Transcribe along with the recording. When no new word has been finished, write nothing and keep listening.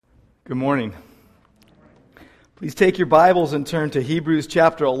Good morning. Please take your Bibles and turn to Hebrews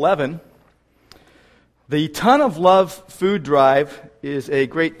chapter 11. The Ton of Love food drive is a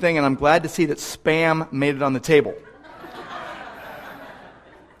great thing, and I'm glad to see that Spam made it on the table.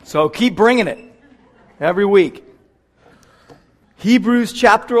 So keep bringing it every week. Hebrews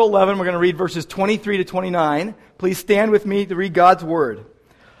chapter 11, we're going to read verses 23 to 29. Please stand with me to read God's Word.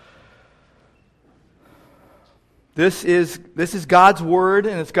 This is God's Word,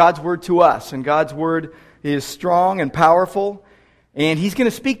 and it's God's Word to us. And God's Word is strong and powerful, and He's going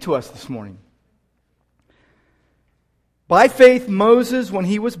to speak to us this morning. By faith, Moses, when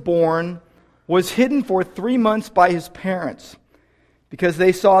he was born, was hidden for 3 months by his parents, because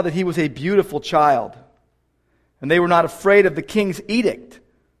they saw that he was a beautiful child, and they were not afraid of the king's edict.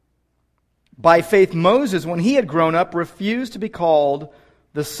 By faith, Moses, when he had grown up, refused to be called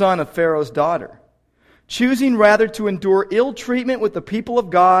the son of Pharaoh's daughter, choosing rather to endure ill treatment with the people of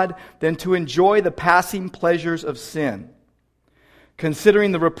God than to enjoy the passing pleasures of sin,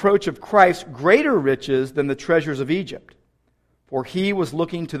 considering the reproach of Christ greater riches than the treasures of Egypt, for he was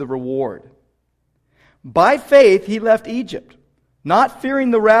looking to the reward. By faith he left Egypt, not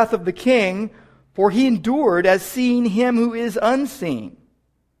fearing the wrath of the king, for he endured as seeing him who is unseen.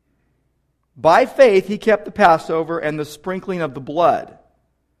 By faith he kept the Passover and the sprinkling of the blood,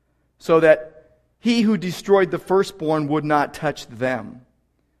 so that he who destroyed the firstborn would not touch them.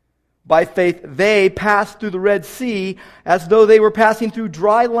 By faith they passed through the Red Sea as though they were passing through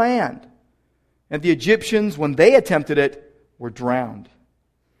dry land. And the Egyptians, when they attempted it, were drowned.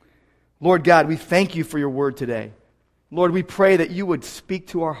 Lord God, we thank you for your word today. Lord, we pray that you would speak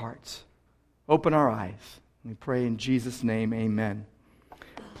to our hearts. Open our eyes. We pray in Jesus' name, amen.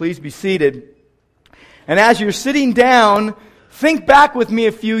 Please be seated. And as you're sitting down, think back with me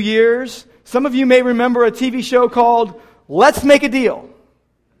a few years. Some of you may remember a TV show called Let's Make a Deal.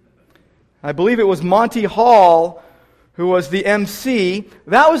 I believe it was Monty Hall who was the MC.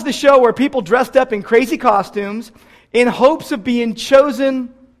 That was the show where people dressed up in crazy costumes in hopes of being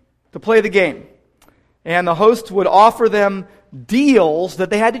chosen to play the game. And the host would offer them deals that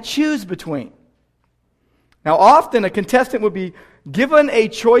they had to choose between. Now, often a contestant would be given a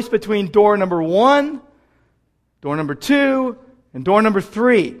choice between door number 1, door number 2, and door number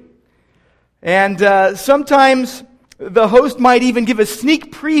 3. And sometimes the host might even give a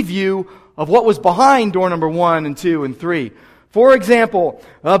sneak preview of what was behind door number 1 and 2 and 3. For example,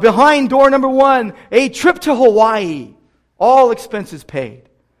 behind door number 1, a trip to Hawaii, all expenses paid.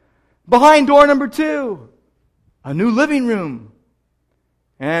 Behind door number 2, a new living room.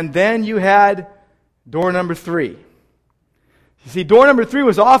 And then you had door number 3. You see, door number 3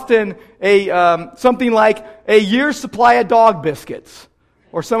 was often something like a year's supply of dog biscuits,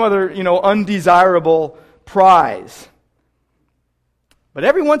 or some other, undesirable prize. But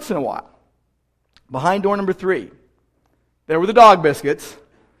every once in a while, behind door number 3, there were the dog biscuits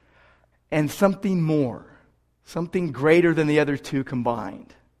and something more, something greater than the other two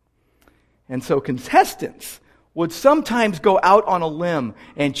combined. And so contestants would sometimes go out on a limb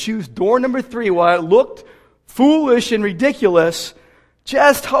and choose door number 3 while it looked foolish and ridiculous,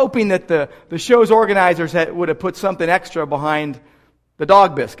 just hoping that the show's organizers would have put something extra behind the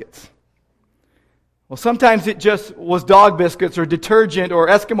dog biscuits. Well, sometimes it just was dog biscuits or detergent or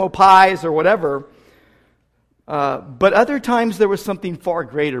Eskimo pies or whatever. But other times there was something far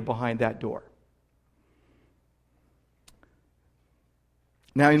greater behind that door.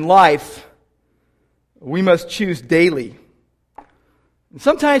 Now in life, we must choose daily. And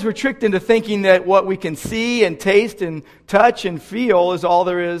sometimes we're tricked into thinking that what we can see and taste and touch and feel is all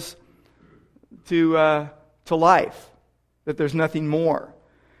there is to life. That there's nothing more.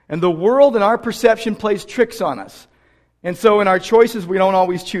 And the world and our perception plays tricks on us. And so in our choices, we don't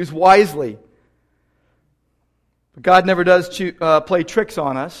always choose wisely. But God never does play tricks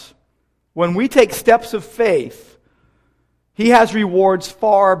on us. When we take steps of faith, He has rewards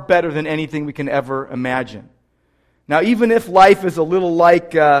far better than anything we can ever imagine. Now, even if life is a little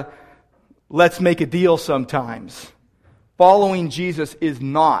like let's make a deal sometimes, following Jesus is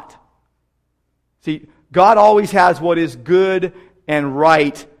not. See, God always has what is good and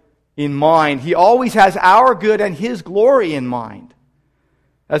right in mind. He always has our good and His glory in mind.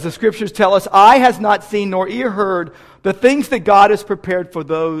 As the Scriptures tell us, eye has not seen nor ear heard the things that God has prepared for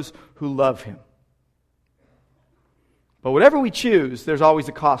those who love Him. But whatever we choose, there's always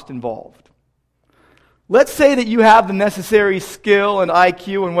a cost involved. Let's say that you have the necessary skill and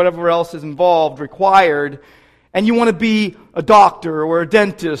IQ and whatever else is involved, required, and you want to be a doctor or a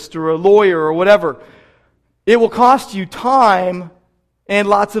dentist or a lawyer or whatever. It will cost you time and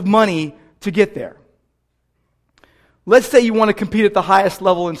lots of money to get there. Let's say you want to compete at the highest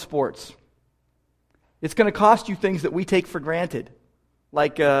level in sports. It's going to cost you things that we take for granted,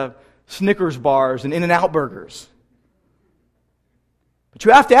 like Snickers bars and In-N-Out burgers. But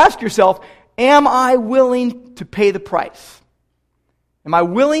you have to ask yourself, am I willing to pay the price? Am I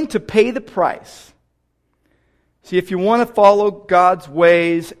willing to pay the price? See, if you want to follow God's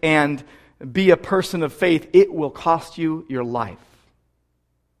ways and be a person of faith, it will cost you your life.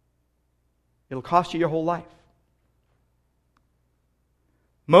 It'll cost you your whole life.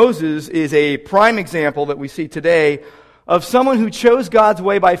 Moses is a prime example that we see today of someone who chose God's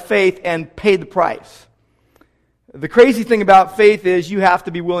way by faith and paid the price. The crazy thing about faith is you have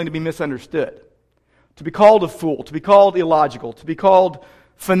to be willing to be misunderstood, to be called a fool, to be called illogical, to be called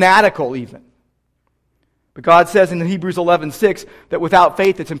fanatical even. But God says in Hebrews 11:6 that without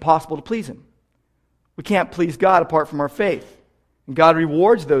faith it's impossible to please Him. We can't please God apart from our faith. And God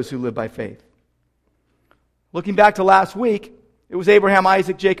rewards those who live by faith. Looking back to last week, it was Abraham,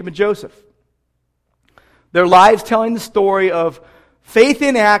 Isaac, Jacob, and Joseph. Their lives telling the story of faith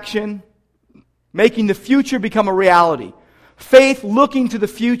in action, making the future become a reality. Faith looking to the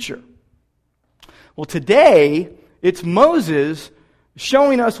future. Well, today, it's Moses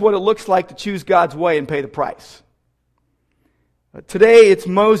showing us what it looks like to choose God's way and pay the price. Today, it's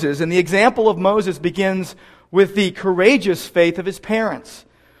Moses, and the example of Moses begins with the courageous faith of his parents.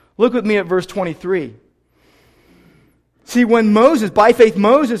 Look with me at verse 23. See, by faith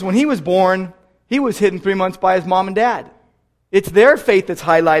Moses, when he was born, he was hidden 3 months by his mom and dad. It's their faith that's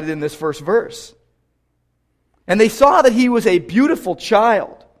highlighted in this first verse. And they saw that he was a beautiful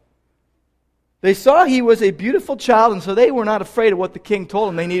child. They saw he was a beautiful child, and so they were not afraid of what the king told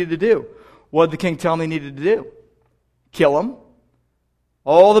them they needed to do. What did the king tell them they needed to do? Kill him.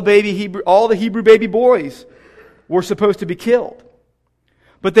 All the Hebrew baby boys were supposed to be killed.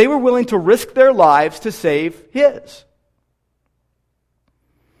 But they were willing to risk their lives to save his.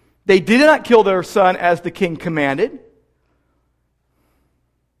 They did not kill their son as the king commanded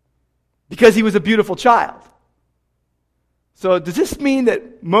because he was a beautiful child. So does this mean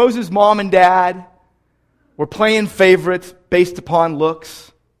that Moses' mom and dad were playing favorites based upon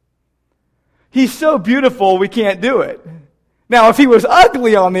looks? He's so beautiful we can't do it. Now if he was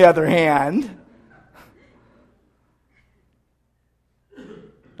ugly on the other hand,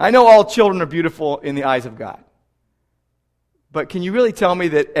 I know all children are beautiful in the eyes of God. But can you really tell me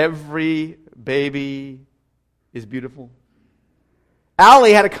that every baby is beautiful?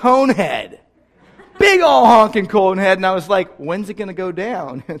 Allie had a cone head. Big old honking cone head. And I was like, when's it going to go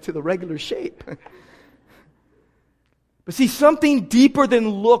down to the regular shape? But see, something deeper than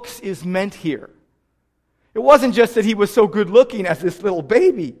looks is meant here. It wasn't just that he was so good looking as this little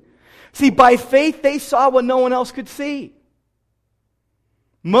baby. See, by faith they saw what no one else could see.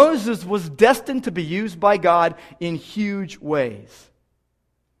 Moses was destined to be used by God in huge ways.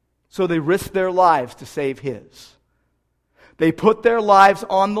 So they risked their lives to save his. They put their lives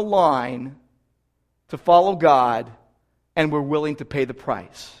on the line to follow God and were willing to pay the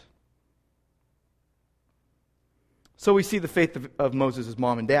price. So we see the faith of Moses'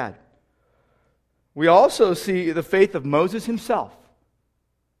 mom and dad. We also see the faith of Moses himself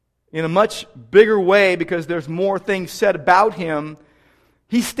in a much bigger way because there's more things said about him.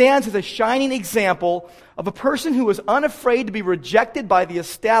 He stands as a shining example of a person who was unafraid to be rejected by the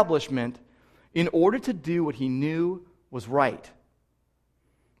establishment in order to do what he knew was right.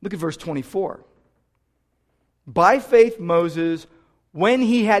 Look at verse 24. By faith Moses, when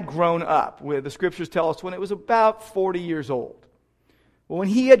he had grown up, where the scriptures tell us when it was about 40 years old. Well, when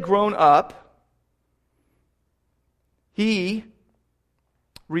he had grown up, he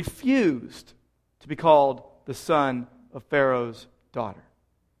refused to be called the son of Pharaoh's daughter.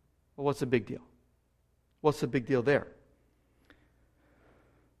 Well, what's the big deal? What's the big deal there?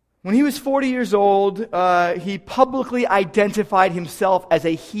 When he was 40 years old, he publicly identified himself as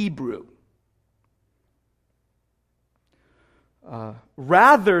a Hebrew.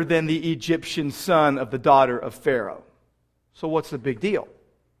 Rather than the Egyptian son of the daughter of Pharaoh. So what's the big deal?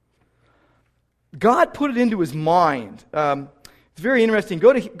 God put it into his mind. It's very interesting.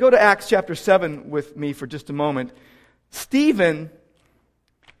 Go to Acts chapter 7 with me for just a moment. Stephen,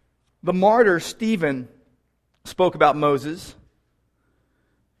 the martyr Stephen, spoke about Moses.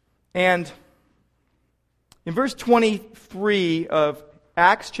 And in verse 23 of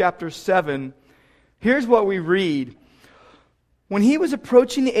Acts chapter 7, here's what we read. When he was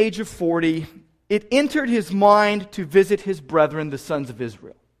approaching the age of 40, it entered his mind to visit his brethren, the sons of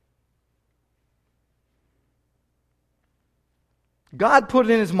Israel. God put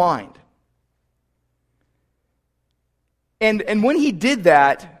it in his mind. And when he did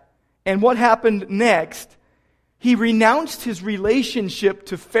that, and what happened next, he renounced his relationship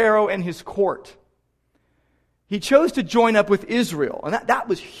to Pharaoh and his court. He chose to join up with Israel, and that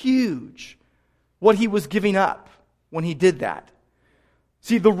was huge, what he was giving up when he did that.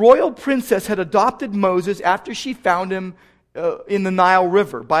 See, the royal princess had adopted Moses after she found him in the Nile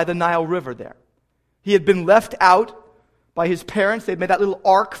River, by the Nile River there. He had been left out by his parents. They'd made that little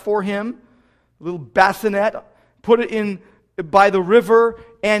ark for him, a little bassinet, put it in by the river,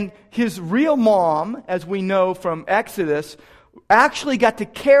 and his real mom, as we know from Exodus, actually got to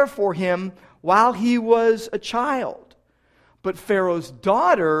care for him while he was a child. But Pharaoh's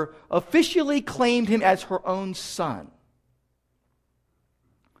daughter officially claimed him as her own son.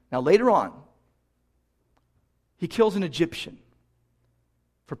 Now later on, he kills an Egyptian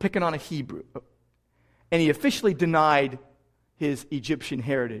for picking on a Hebrew. And he officially denied his Egyptian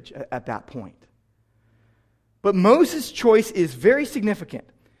heritage at that point. But Moses' choice is very significant.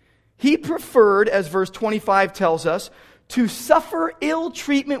 He preferred, as verse 25 tells us, to suffer ill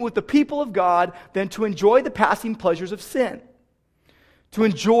treatment with the people of God than to enjoy the passing pleasures of sin. To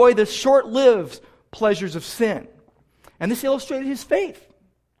enjoy the short-lived pleasures of sin. And this illustrated his faith.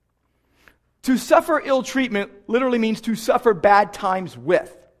 To suffer ill treatment literally means to suffer bad times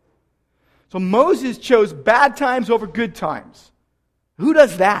with. So Moses chose bad times over good times. Who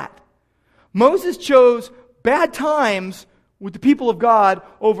does that? Moses chose bad times with the people of God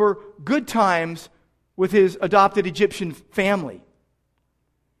over good times with his adopted Egyptian family.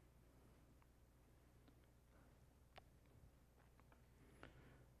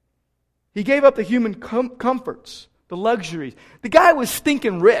 He gave up the human comforts, the luxuries. The guy was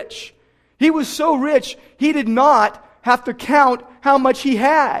stinking rich. He was so rich, he did not have to count how much he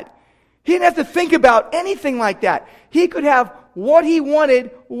had. He didn't have to think about anything like that. He could have what he wanted,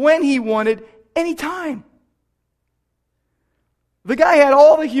 when he wanted, anytime. The guy had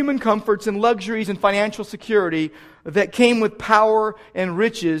all the human comforts and luxuries and financial security that came with power and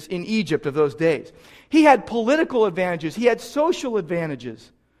riches in Egypt of those days. He had political advantages. He had social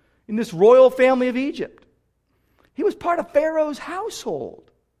advantages in this royal family of Egypt. He was part of Pharaoh's household.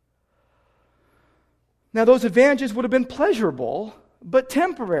 Now, those advantages would have been pleasurable, but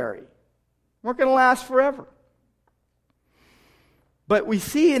temporary. Weren't going to last forever. But we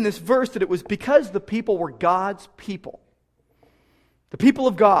see in this verse that it was because the people were God's people. The people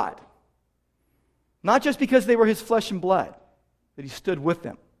of God. Not just because they were his flesh and blood, that he stood with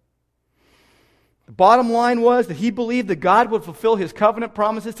them. The bottom line was that he believed that God would fulfill his covenant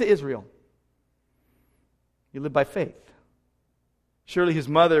promises to Israel. He lived by faith. Surely his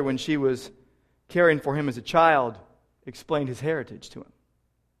mother, when she was caring for him as a child, explained his heritage to him.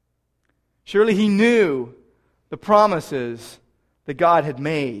 Surely he knew the promises that God had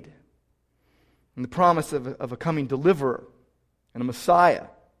made and the promise of a coming deliverer and a Messiah.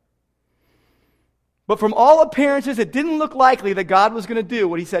 But from all appearances, it didn't look likely that God was going to do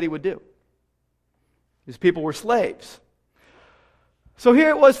what he said he would do. His people were slaves. So here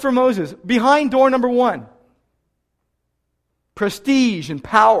it was for Moses, behind door number 1. Prestige and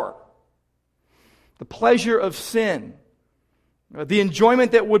power. The pleasure of sin. The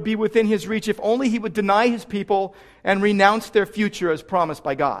enjoyment that would be within his reach if only he would deny his people and renounce their future as promised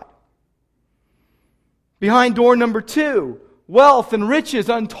by God. Behind door number 2, wealth and riches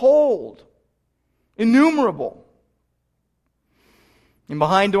untold, innumerable. And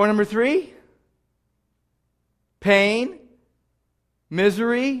behind door number 3, pain,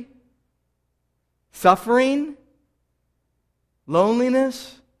 misery, suffering,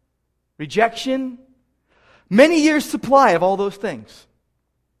 loneliness, rejection, many years' supply of all those things.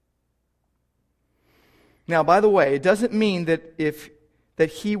 Now, by the way, it doesn't mean that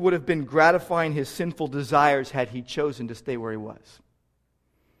he would have been gratifying his sinful desires had he chosen to stay where he was,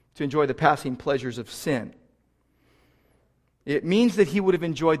 to enjoy the passing pleasures of sin. It means that he would have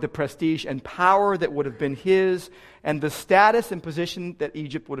enjoyed the prestige and power that would have been his and the status and position that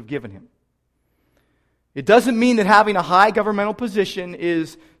Egypt would have given him. It doesn't mean that having a high governmental position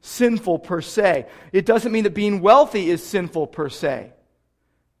is sinful per se. It doesn't mean that being wealthy is sinful per se.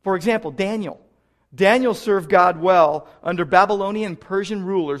 For example, Daniel. Daniel served God well under Babylonian and Persian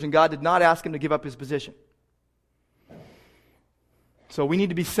rulers, and God did not ask him to give up his position. So we need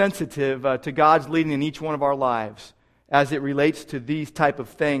to be sensitive to God's leading in each one of our lives as it relates to these type of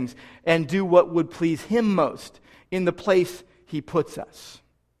things, and do what would please him most in the place he puts us.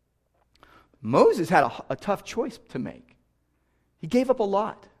 Moses had a tough choice to make. He gave up a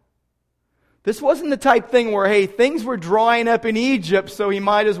lot. This wasn't the type thing where, hey, things were drying up in Egypt, so he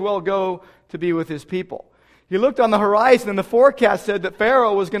might as well go to be with his people. He looked on the horizon, and the forecast said that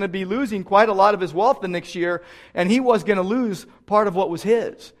Pharaoh was going to be losing quite a lot of his wealth the next year, and he was going to lose part of what was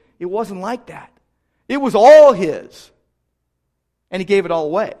his. It wasn't like that. It was all his. And he gave it all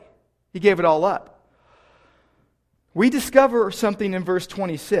away. He gave it all up. We discover something in verse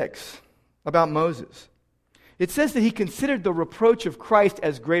 26 about Moses. It says that he considered the reproach of Christ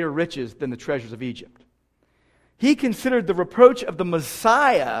as greater riches than the treasures of Egypt. He considered the reproach of the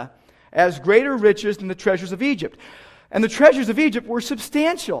Messiah as greater riches than the treasures of Egypt. And the treasures of Egypt were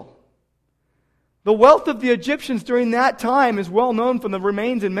substantial. The wealth of the Egyptians during that time is well known from the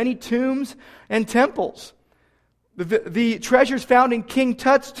remains in many tombs and temples. The treasures found in King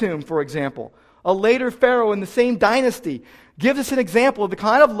Tut's tomb, for example, a later pharaoh in the same dynasty, gives us an example of the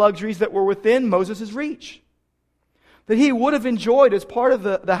kind of luxuries that were within Moses' reach, that he would have enjoyed as part of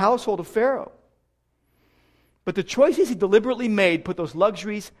the household of Pharaoh. But the choices he deliberately made put those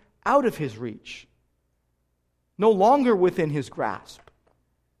luxuries out of his reach, no longer within his grasp.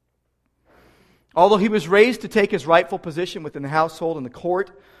 Although he was raised to take his rightful position within the household and the court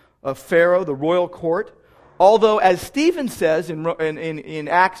of Pharaoh, the royal court, although, as Stephen says in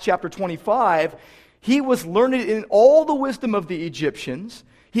Acts chapter 25, he was learned in all the wisdom of the Egyptians,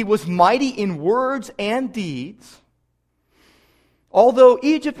 he was mighty in words and deeds. Although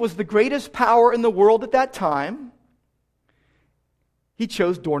Egypt was the greatest power in the world at that time, he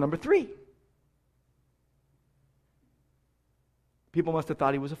chose door number 3. People must have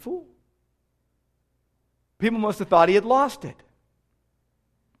thought he was a fool. People must have thought he had lost it.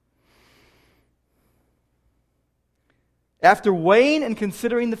 After weighing and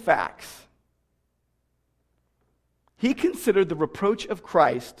considering the facts, he considered the reproach of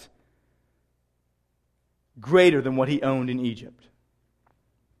Christ greater than what he owned in Egypt.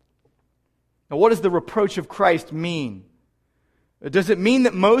 Now, what does the reproach of Christ mean? Does it mean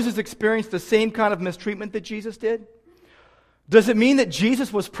that Moses experienced the same kind of mistreatment that Jesus did? Does it mean that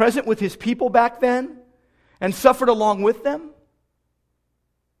Jesus was present with his people back then and suffered along with them?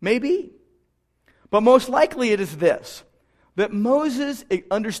 Maybe. But most likely it is this, that Moses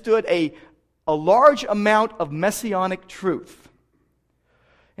understood a large amount of messianic truth.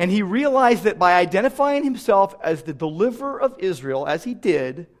 And he realized that by identifying himself as the deliverer of Israel, as he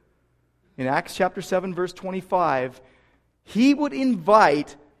did in Acts chapter 7, verse 25, he would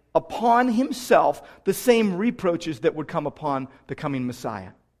invite upon himself the same reproaches that would come upon the coming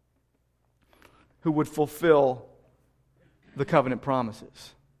Messiah, who would fulfill the covenant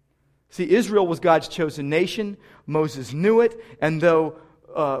promises. See, Israel was God's chosen nation. Moses knew it, and though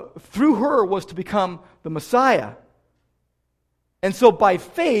through her was to become the Messiah. And so by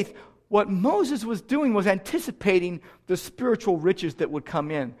faith, what Moses was doing was anticipating the spiritual riches that would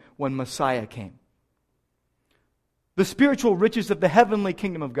come in when Messiah came. The spiritual riches of the heavenly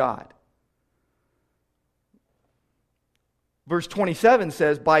kingdom of God. Verse 27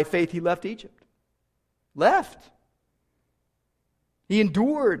 says, by faith he left Egypt. Left. He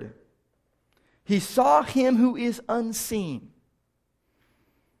endured. He saw him who is unseen.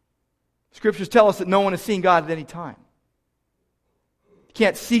 Scriptures tell us that no one has seen God at any time. You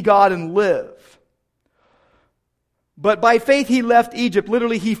can't see God and live. But by faith he left Egypt.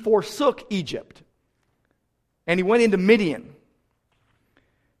 Literally, he forsook Egypt. And he went into Midian.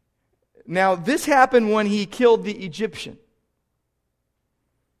 Now, this happened when he killed the Egyptian.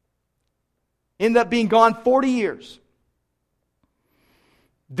 Ended up being gone 40 years.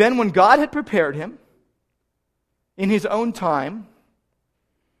 Then when God had prepared him, in his own time,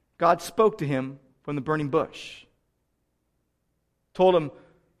 God spoke to him from the burning bush. Told him,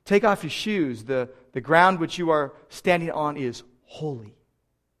 take off your shoes. The ground which you are standing on is holy.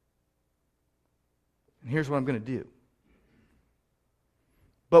 And here's what I'm going to do.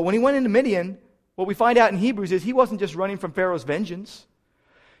 But when he went into Midian, what we find out in Hebrews is he wasn't just running from Pharaoh's vengeance.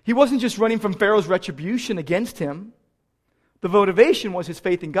 He wasn't just running from Pharaoh's retribution against him. The motivation was his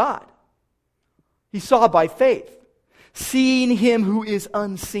faith in God. He saw by faith, seeing him who is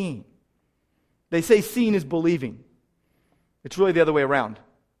unseen. They say seeing is believing. It's really the other way around.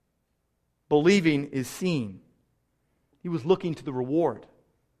 Believing is seeing. He was looking to the reward.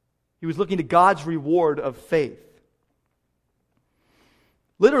 He was looking to God's reward of faith.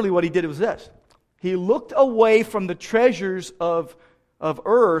 Literally what he did was this. He looked away from the treasures of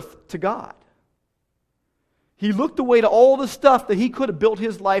earth to God. He looked away to all the stuff that he could have built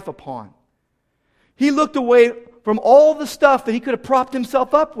his life upon. He looked away from all the stuff that he could have propped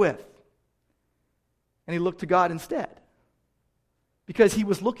himself up with. And he looked to God instead. Because he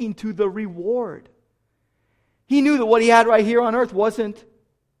was looking to the reward. He knew that what he had right here on earth wasn't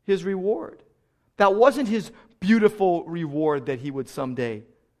his reward. That wasn't his beautiful reward that he would someday.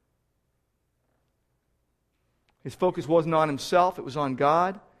 His focus wasn't on himself, it was on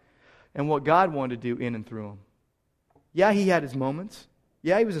God and what God wanted to do in and through him. Yeah, he had his moments.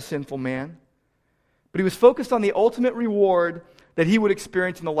 Yeah, he was a sinful man. but he was focused on the ultimate reward that he would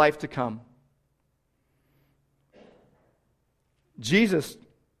experience in the life to come. Jesus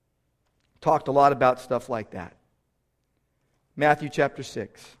talked a lot about stuff like that. Matthew chapter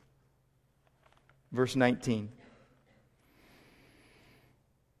 6, verse 19.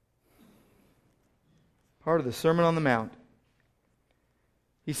 Part of the Sermon on the Mount.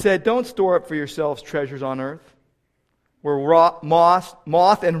 He said, "Don't store up for yourselves treasures on earth, where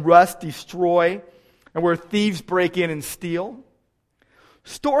moth and rust destroy, and where thieves break in and steal.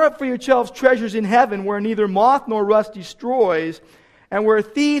 Store up for yourselves treasures in heaven, where neither moth nor rust destroys, and where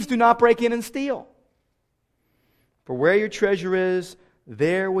thieves do not break in and steal. For where your treasure is,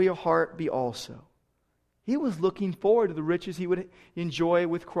 there will your heart be also." He was looking forward to the riches he would enjoy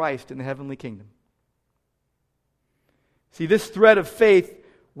with Christ in the heavenly kingdom. See, this thread of faith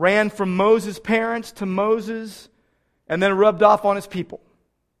ran from Moses' parents to Moses and then rubbed off on his people.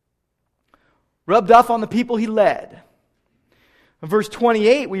 Rubbed off on the people he led. In verse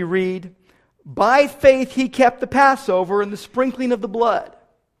 28 we read, "By faith he kept the Passover and the sprinkling of the blood,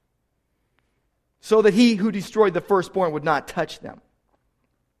 so that he who destroyed the firstborn would not touch them."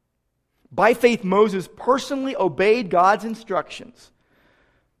 By faith Moses personally obeyed God's instructions,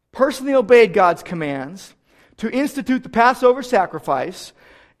 personally obeyed God's commands to institute the Passover sacrifice,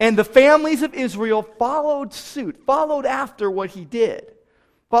 and the families of Israel followed suit, followed after what he did,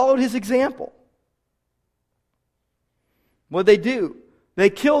 followed his example. What did they do? They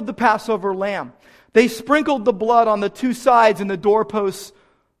killed the Passover lamb. They sprinkled the blood on the two sides and the doorposts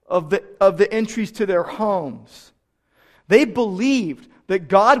of the entries to their homes. They believed that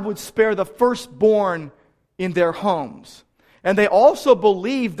God would spare the firstborn in their homes. And they also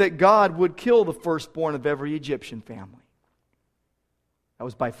believed that God would kill the firstborn of every Egyptian family. That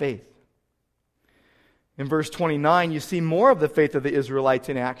was by faith. In verse 29, you see more of the faith of the Israelites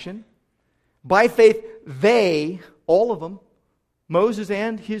in action. By faith, they, all of them, Moses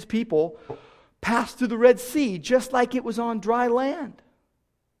and his people, passed through the Red Sea just like it was on dry land,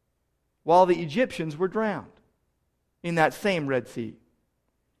 while the Egyptians were drowned in that same Red Sea.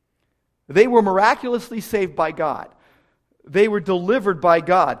 They were miraculously saved by God. They were delivered by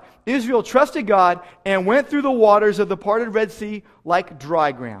God. Israel trusted God and went through the waters of the parted Red Sea like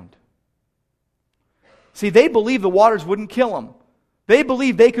dry ground. See, they believed the waters wouldn't kill them. They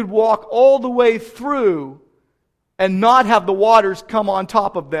believed they could walk all the way through and not have the waters come on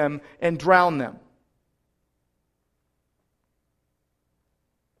top of them and drown them.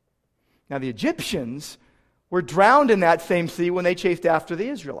 Now, the Egyptians were drowned in that same sea when they chased after the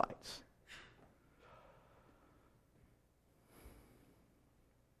Israelites.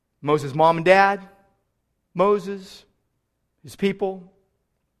 Moses' mom and dad, Moses, his people,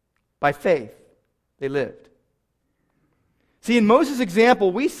 by faith, they lived. See, in Moses'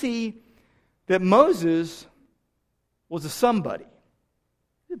 example, we see that Moses was a somebody,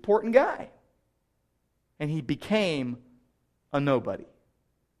 an important guy, and he became a nobody.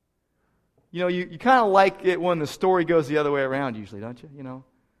 You know, you kind of like it when the story goes the other way around usually, don't you? You know,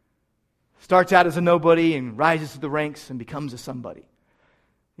 starts out as a nobody and rises to the ranks and becomes a somebody.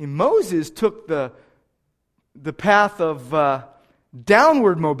 And Moses took the path of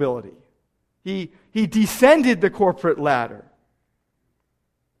downward mobility. He descended the corporate ladder.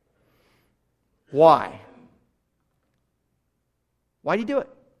 Why? Why did he do it?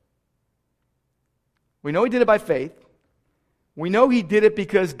 We know he did it by faith. We know he did it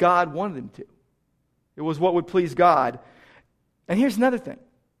because God wanted him to. It was what would please God. And here's another thing.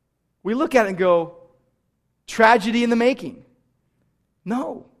 We look at it and go, tragedy in the making.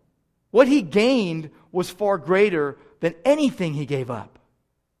 No. What he gained was far greater than anything he gave up.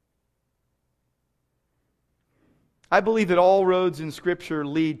 I believe that all roads in Scripture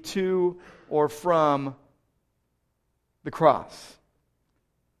lead to or from the cross.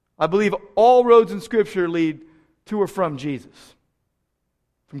 I believe all roads in Scripture lead to or from Jesus,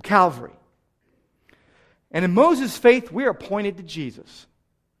 from Calvary. And in Moses' faith, we are pointed to Jesus.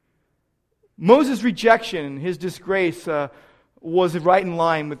 Moses' rejection, his disgrace, was right in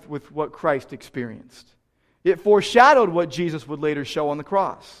line with what Christ experienced. It foreshadowed what Jesus would later show on the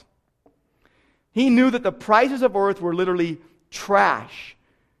cross. He knew that the prizes of earth were literally trash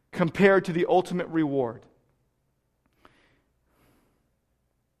compared to the ultimate reward.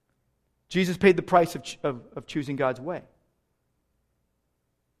 Jesus paid the price of choosing God's way.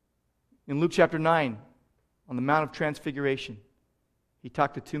 In Luke chapter 9, on the Mount of Transfiguration, he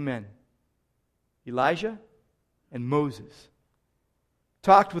talked to two men, Elijah and Moses.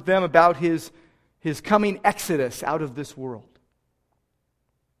 Talked with them about his coming exodus out of this world.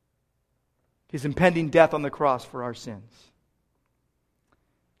 His impending death on the cross for our sins.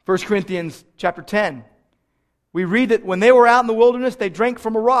 1 Corinthians chapter 10, we read that when they were out in the wilderness, they drank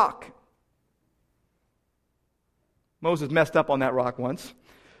from a rock. Moses messed up on that rock once.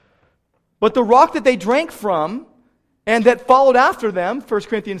 But the rock that they drank from and that followed after them, 1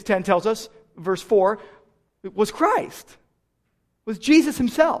 Corinthians 10 tells us, verse 4, was Christ, was Jesus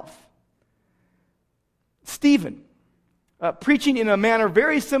himself. Stephen, preaching in a manner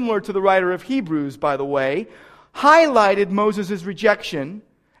very similar to the writer of Hebrews, by the way, highlighted Moses' rejection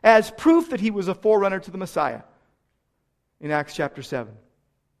as proof that he was a forerunner to the Messiah in Acts chapter 7.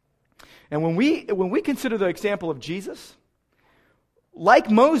 And when we consider the example of Jesus, like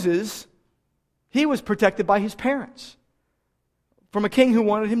Moses, he was protected by his parents from a king who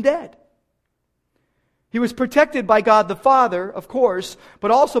wanted him dead. He was protected by God the Father, of course,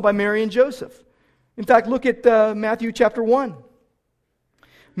 but also by Mary and Joseph. In fact, look at Matthew chapter 1.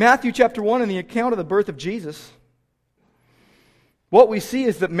 Matthew chapter 1 in the account of the birth of Jesus. What we see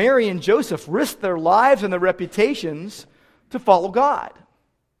is that Mary and Joseph risked their lives and their reputations to follow God.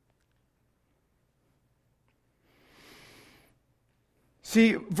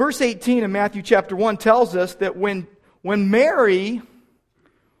 See, verse 18 in Matthew chapter 1 tells us that when Mary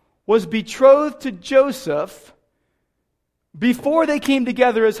was betrothed to Joseph, before they came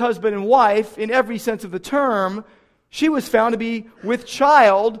together as husband and wife, in every sense of the term, she was found to be with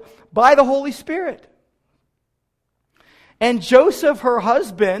child by the Holy Spirit. And Joseph, her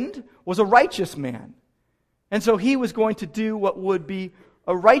husband, was a righteous man. And so he was going to do what would be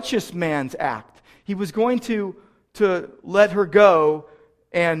a righteous man's act. He was going to let her go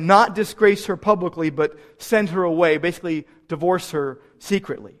and not disgrace her publicly, but send her away, basically divorce her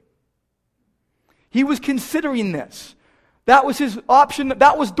secretly. He was considering this. That was his option.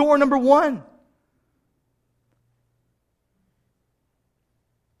 That was door number one.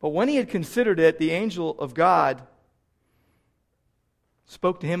 But when he had considered it, the angel of God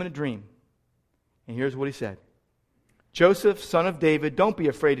spoke to him in a dream. And here's what he said. Joseph, son of David, don't be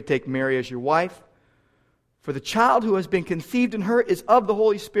afraid to take Mary as your wife, for the child who has been conceived in her is of the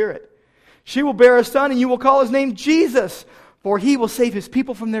Holy Spirit. She will bear a son, and you will call his name Jesus, for he will save his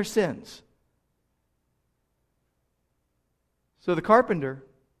people from their sins. So the carpenter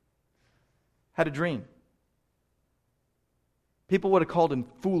had a dream. People would have called him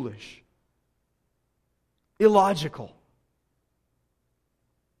foolish, illogical,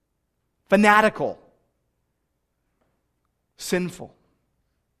 fanatical, sinful.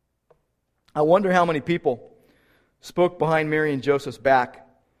 I wonder how many people spoke behind Mary and Joseph's back.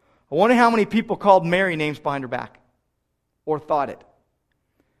 I wonder how many people called Mary names behind her back or thought it.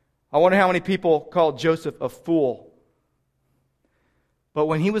 I wonder how many people called Joseph a fool. But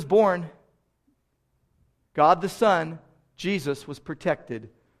when he was born, God the Son, Jesus, was protected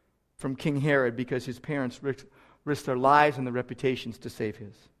from King Herod because his parents risked their lives and their reputations to save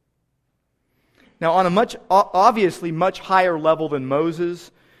his. Now, on a obviously much higher level than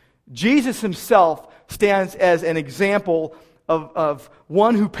Moses, Jesus himself stands as an example of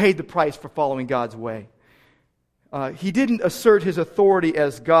one who paid the price for following God's way. He didn't assert his authority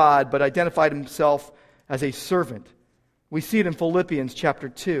as God, but identified himself as a servant. We see it in Philippians chapter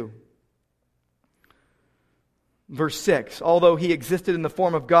 2. Verse 6, although he existed in the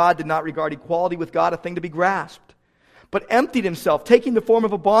form of God, did not regard equality with God a thing to be grasped, but emptied himself, taking the form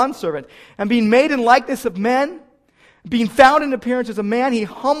of a bondservant, and being made in likeness of men, being found in appearance as a man, he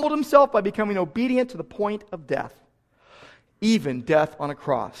humbled himself by becoming obedient to the point of death, even death on a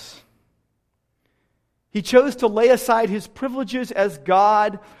cross. He chose to lay aside his privileges as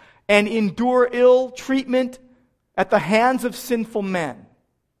God and endure ill treatment at the hands of sinful men.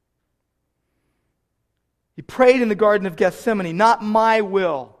 He prayed in the Garden of Gethsemane, not my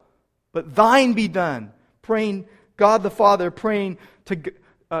will, but thine be done. Praying God the Father, praying to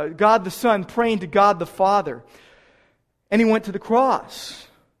God the Son, praying to God the Father. And he went to the cross.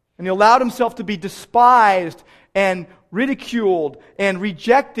 And he allowed himself to be despised and ridiculed and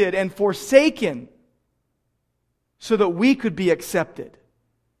rejected and forsaken so that we could be accepted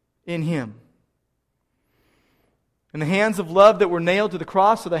in him. And the hands of love that were nailed to the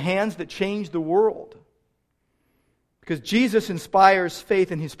cross are the hands that changed the world. Because Jesus inspires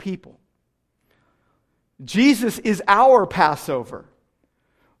faith in his people. Jesus is our Passover.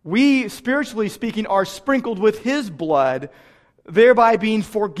 We, spiritually speaking, are sprinkled with his blood, thereby being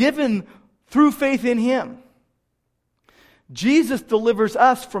forgiven through faith in him. Jesus delivers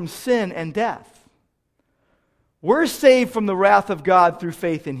us from sin and death. We're saved from the wrath of God through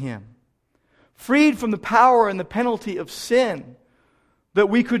faith in him. Freed from the power and the penalty of sin that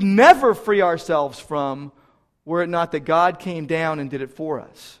we could never free ourselves from were it not that God came down and did it for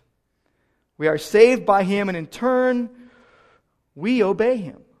us. We are saved by him, and in turn, we obey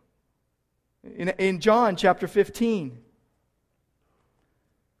him. In John chapter 15,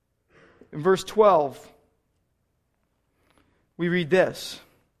 in verse 12, we read this.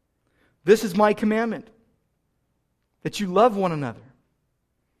 This is my commandment, that you love one another.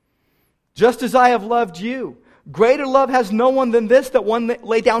 Just as I have loved you. Greater love has no one than this, that one that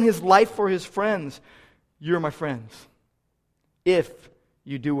lay down his life for his friends. You're my friends, if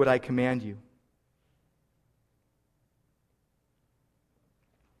you do what I command you.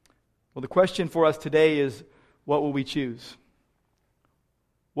 Well, the question for us today is, what will we choose?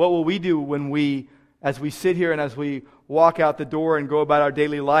 What will we do as we sit here and as we walk out the door and go about our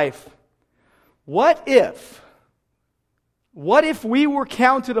daily life? What if we were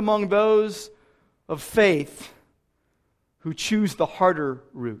counted among those of faith who choose the harder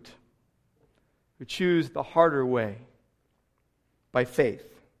route, who choose the harder way by faith?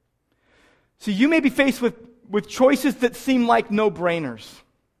 See, you may be faced with choices that seem like no-brainers.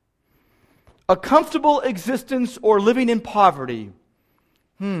 A comfortable existence or living in poverty.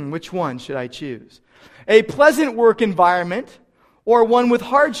 Which one should I choose? A pleasant work environment or one with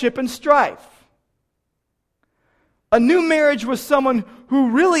hardship and strife? A new marriage with someone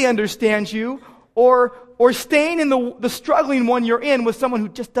who really understands you, or staying in the struggling one you're in with someone who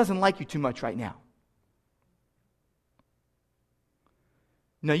just doesn't like you too much right now?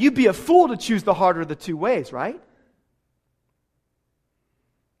 Now, you'd be a fool to choose the harder of the two ways, right?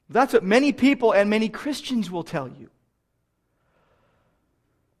 That's what many people and many Christians will tell you.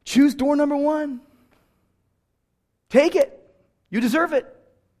 Choose door number one. Take it. You deserve it.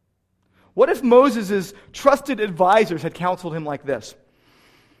 What if Moses' trusted advisors had counseled him like this?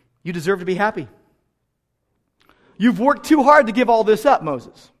 You deserve to be happy. You've worked too hard to give all this up,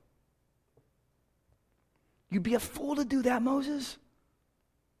 Moses. You'd be a fool to do that, Moses.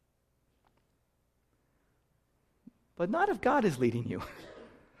 But not if God is leading you.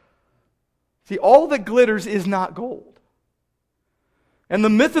 See, all that glitters is not gold. And the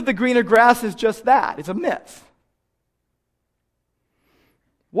myth of the greener grass is just that. It's a myth.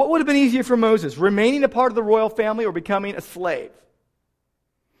 What would have been easier for Moses? Remaining a part of the royal family or becoming a slave?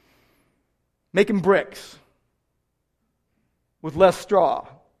 Making bricks with less straw.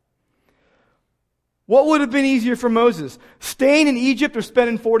 What would have been easier for Moses? Staying in Egypt or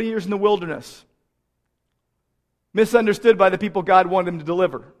spending 40 years in the wilderness? Misunderstood by the people God wanted him to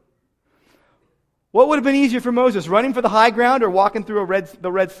deliver. What would have been easier for Moses? Running for the high ground or walking through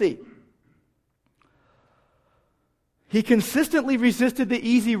the Red Sea? He consistently resisted the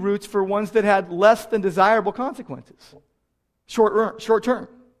easy routes for ones that had less than desirable consequences. Short term.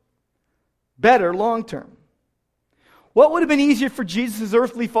 Better long term. What would have been easier for Jesus'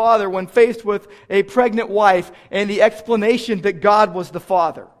 earthly father when faced with a pregnant wife and the explanation that God was the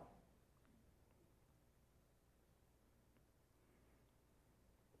Father?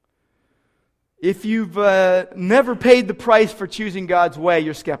 If you've never paid the price for choosing God's way,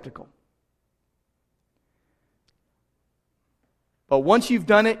 you're skeptical. But once you've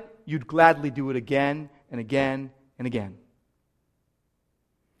done it, you'd gladly do it again and again and again.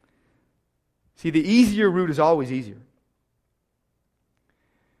 See, the easier route is always easier.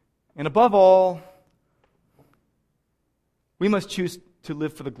 And above all, we must choose to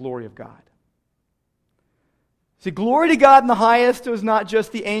live for the glory of God. See, glory to God in the highest was not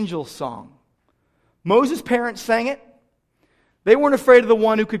just the angels' song. Moses' parents sang it. They weren't afraid of the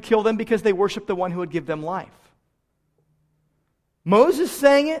one who could kill them because they worshiped the one who would give them life. Moses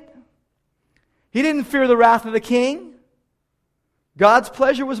sang it. He didn't fear the wrath of the king. God's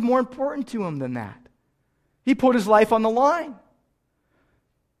pleasure was more important to him than that. He put his life on the line.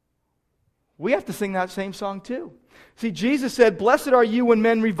 We have to sing that same song too. See, Jesus said, "Blessed are you when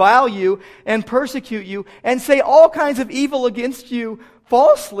men revile you and persecute you and say all kinds of evil against you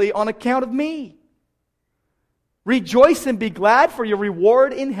falsely on account of me. Rejoice and be glad, for your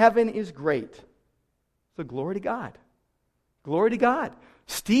reward in heaven is great." So glory to God. Glory to God.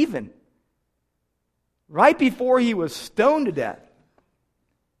 Stephen, right before he was stoned to death,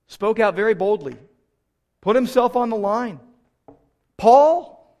 spoke out very boldly, put himself on the line.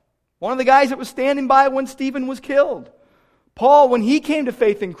 Paul, one of the guys that was standing by when Stephen was killed. Paul, when he came to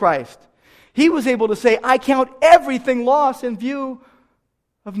faith in Christ, he was able to say, "I count everything lost in view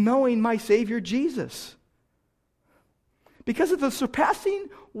of knowing my Savior Jesus. Because of the surpassing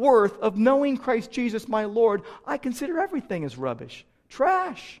worth of knowing Christ Jesus my Lord, I consider everything as rubbish,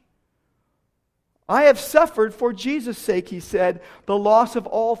 trash. I have suffered for Jesus' sake," he said, "the loss of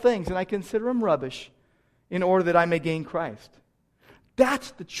all things, and I consider them rubbish in order that I may gain Christ."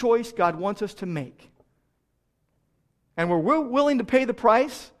 That's the choice God wants us to make. And where we're willing to pay the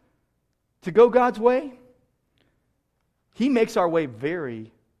price to go God's way, He makes our way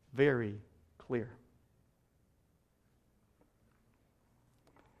very, very clear.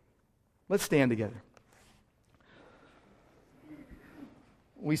 Let's stand together.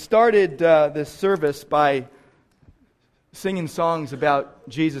 We started this service by singing songs about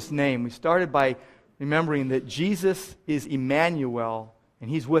Jesus' name. We started by remembering that Jesus is Emmanuel and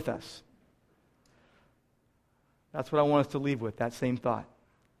He's with us. That's what I want us to leave with, that same thought.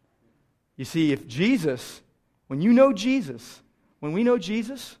 You see, if Jesus, when we know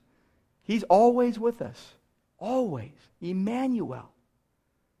Jesus, He's always with us. Always. Emmanuel.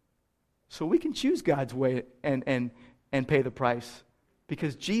 So we can choose God's way and pay the price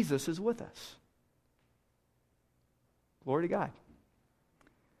because Jesus is with us. Glory to God.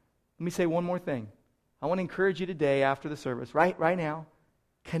 Let me say one more thing. I want to encourage you today after the service, right now,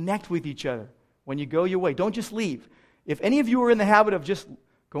 connect with each other. When you go your way, don't just leave. If any of you are in the habit of just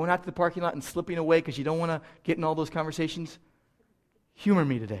going out to the parking lot and slipping away because you don't want to get in all those conversations, humor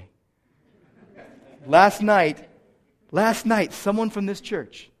me today. Last night, someone from this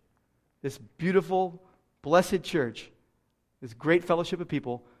church, this beautiful, blessed church, this great fellowship of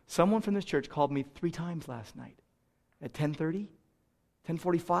people, someone from this church called me 3 times last night at 10:30,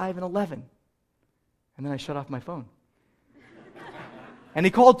 10:45, and 11. And then I shut off my phone. And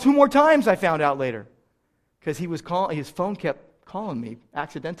he called 2 more times, I found out later, because his phone kept calling me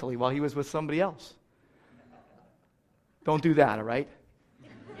accidentally while he was with somebody else. Don't do that, all right?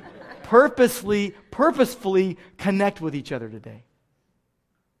 Purposefully connect with each other today.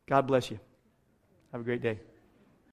 God bless you. Have a great day.